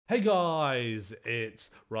Hey guys, it's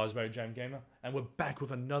Raspberry Jam Gamer, and we're back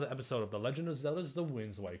with another episode of The Legend of Zelda's The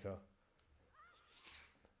Wind Waker.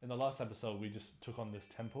 In the last episode, we just took on this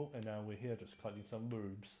temple, and now we're here just collecting some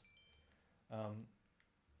moobs.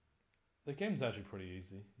 The game's actually pretty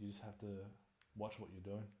easy. You just have to watch what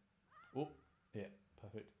you're doing. Oh, yeah,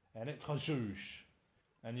 perfect. And it kazoosh.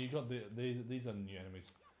 And you got these are new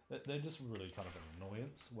enemies. They're just really kind of an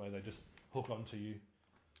annoyance, where they just hook onto you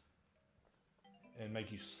and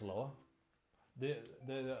make you slower. They're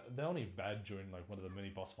only bad during like one of the mini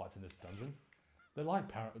boss fights in this dungeon. They're like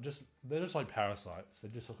they're just like parasites. They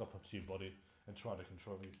just hook up to your body and try to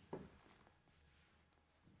control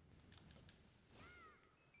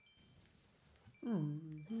you.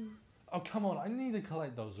 Oh come on! I need to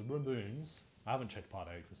collect those baboons. I haven't checked part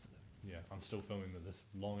 8 because yeah, I'm still filming this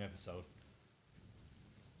long episode.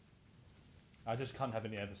 I just can't have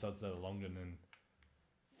any episodes that are longer than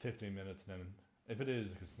 15 minutes. Then if it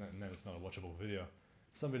is, because then it's not a watchable video.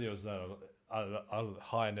 Some videos that are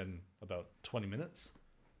higher than about 20 minutes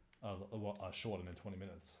are shorter than 20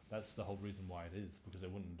 minutes. That's the whole reason why it is, because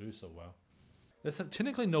it wouldn't do so well. There's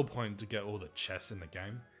technically no point to get all the chests in the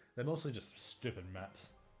game. They're mostly just stupid maps.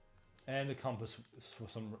 And a compass for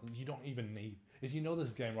some you don't even need. If you know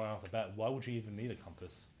this game right off the bat, why would you even need a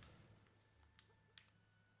compass?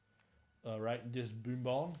 Alright, this boom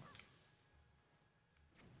bong.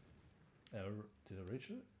 Did I reach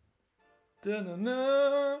it?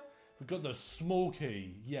 Da-na-na! We got the small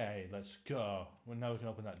key. Yay, let's go. Well, now we can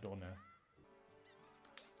open that door now.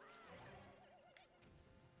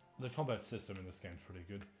 The combat system in this game is pretty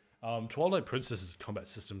good. Twilight Princess's combat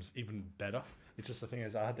system's even better. It's just the thing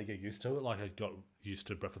is I had to get used to it, like I got used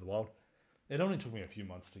to Breath of the Wild. It only took me a few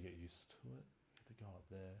months to get used to it. You have to go up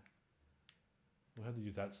there. We'll have to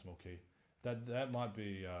use that small key. That might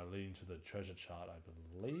be leading to the treasure chart, I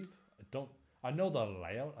believe. I know the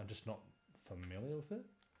layout, I'm just not familiar with it.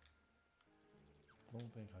 I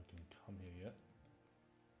don't think I can come here yet.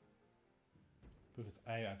 Because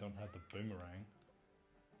A, I don't have the boomerang.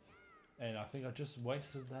 And I think I just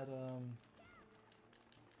wasted that,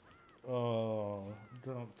 oh,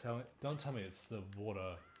 don't tell me it's the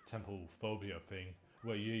water temple phobia thing,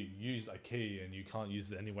 where you use a key and you can't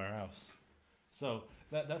use it anywhere else. So,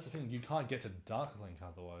 that's the thing, you can't get to Dark Link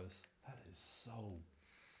otherwise. That is so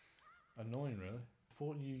annoying, really. I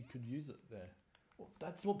thought you could use it there. Well,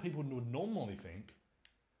 that's what people would normally think.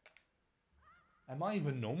 Am I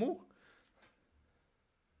even normal?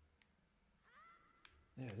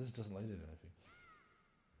 Yeah, this doesn't lead to anything.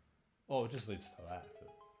 Oh, it just leads to that.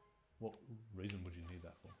 But what reason would you need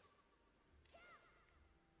that for?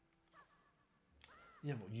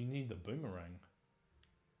 Yeah, but you need the boomerang.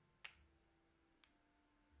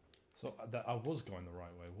 So I was going the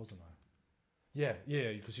right way, wasn't I? Yeah,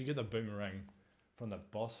 because you get the boomerang from that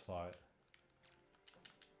boss fight.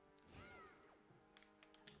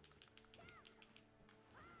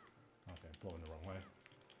 Okay, blowing the wrong way.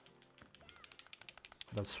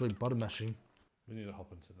 That sweet butter mashing. We need to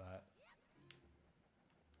hop into that.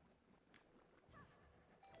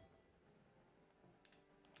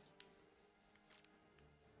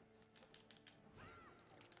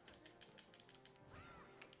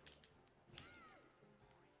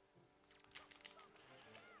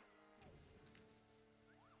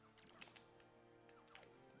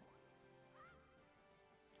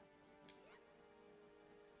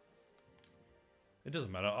 It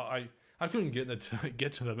doesn't matter. I couldn't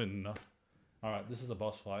get to them enough. All right, this is a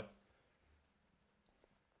boss fight.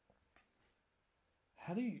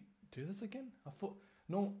 How do you do this again? I thought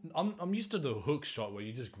no. I'm used to the hook shot where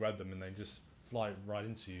you just grab them and they just fly right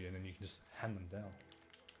into you, and then you can just hand them down.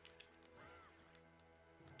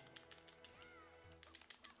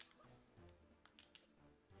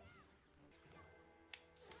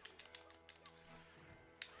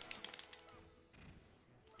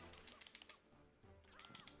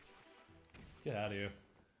 Get out of here.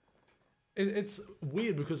 It's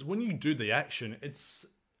weird because when you do the action, it's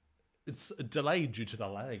delayed due to the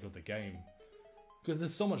lag of the game. Because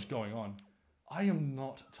there's so much going on. I am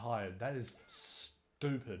not tired. That is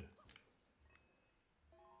stupid.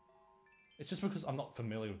 It's just because I'm not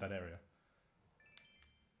familiar with that area.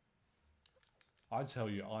 I tell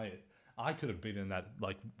you, I could have been in that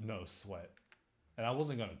like no sweat. And I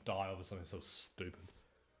wasn't going to die over something so stupid.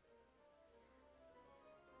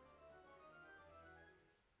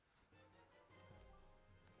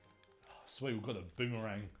 Sweet, we've got a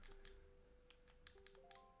boomerang.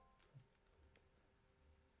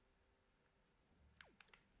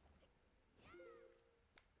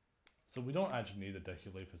 So we don't actually need the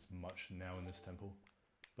Deku Leaf as much now in this temple,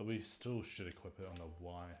 but we still should equip it on the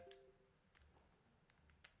Y.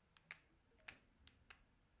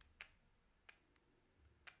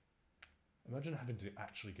 Imagine having to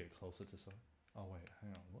actually get closer to something. Oh wait,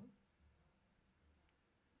 hang on, what?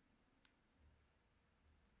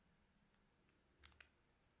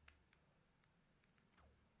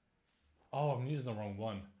 Oh, I'm using the wrong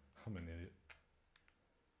one. I'm an idiot.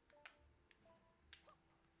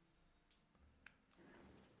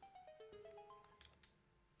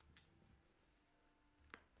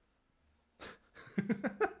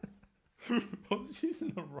 I was using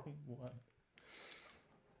the wrong one.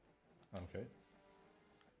 Okay.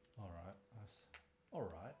 Alright.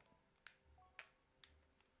 Alright.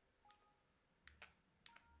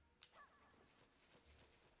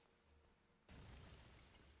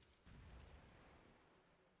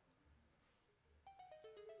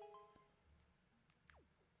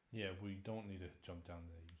 Yeah, we don't need to jump down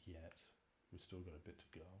there yet. We've still got a bit to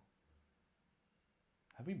go.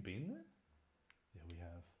 Have we been there? Yeah, we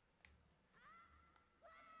have.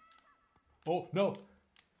 Oh no!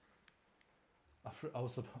 I thought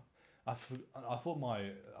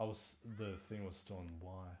the thing was still on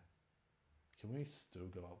Y. Can we still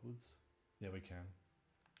go upwards? Yeah, we can.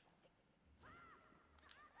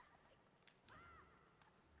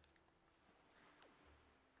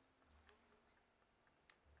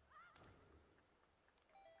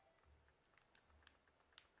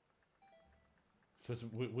 Because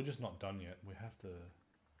we're just not done yet. We have to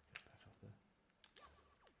get back up there.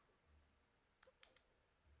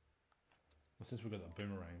 Well, since we've got that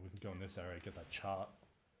boomerang, we can go in this area, get that chart.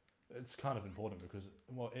 It's kind of important because,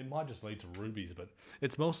 well, it might just lead to rubies, but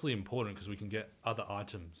it's mostly important because we can get other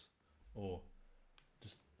items or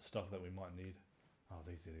just stuff that we might need. Oh,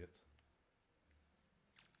 these idiots.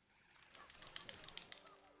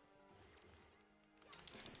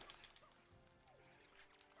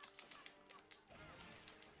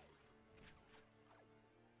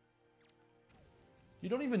 You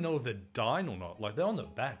don't even know if they're dying or not. Like, they're on the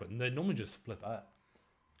back, but they normally just flip out.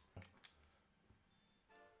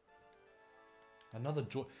 Another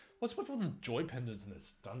joy. What's with all the joy pendants in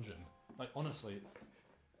this dungeon? Like, honestly,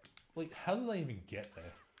 like, how do they even get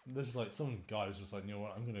there? There's like some guy who's just like, you know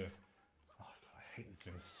what, I'm gonna. Oh god, I hate this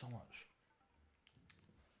game so much.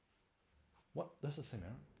 What? That's the same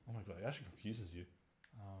arrow? Oh my god, it actually confuses you.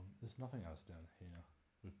 There's nothing else down here.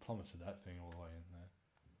 We've plummeted that thing all the way in there.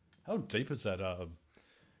 How deep is that?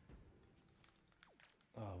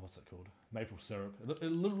 What's it called? Maple syrup.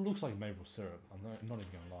 It looks like maple syrup. I'm not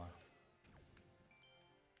even gonna lie.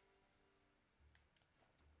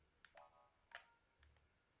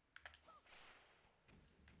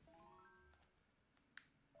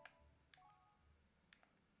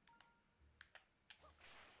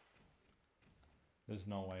 There's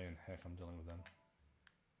no way in heck I'm dealing with them.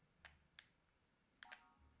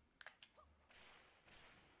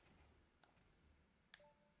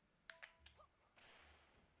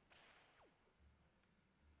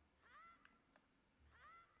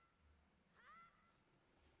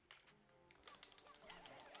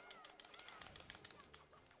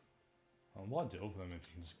 Why deal with them if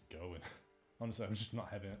you can just go in? Honestly, I'm just not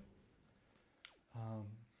having it.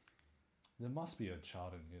 There must be a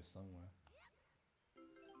chart in here somewhere.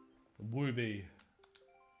 Wooby.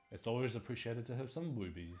 It's always appreciated to have some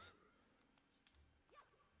woobies.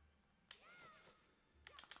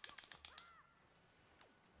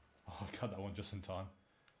 Oh, I got that one just in time.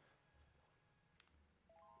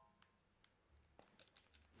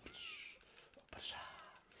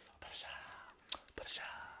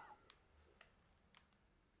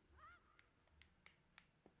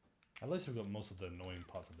 At least we've got most of the annoying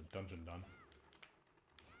parts of the dungeon done.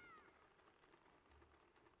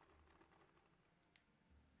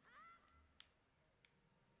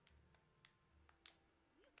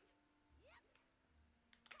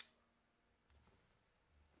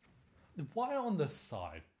 Why on the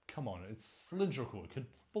side? Come on, it's cylindrical. It could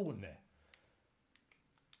fall in there.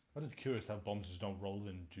 I'm just curious how bombs just don't roll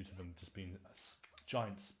in due to them just being a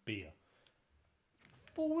giant spear.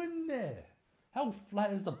 Fall in there. How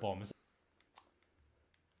flat is the bomb?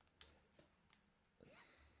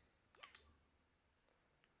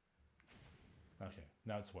 Okay,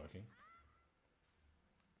 now it's working.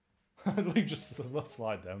 Like just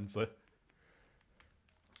slide down, so.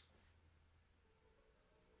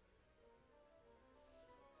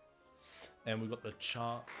 And we've got the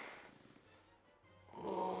chart.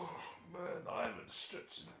 Oh man, I haven't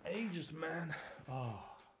stretched in ages, man. Oh.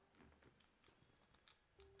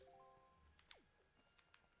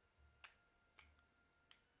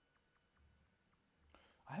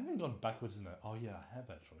 I haven't gone backwards in that. Oh yeah, I have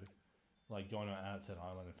actually. Like going on outside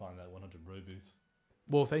island and find that 100 rubies.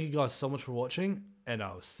 Well, thank you guys so much for watching, and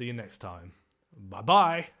I'll see you next time. Bye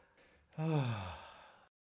bye.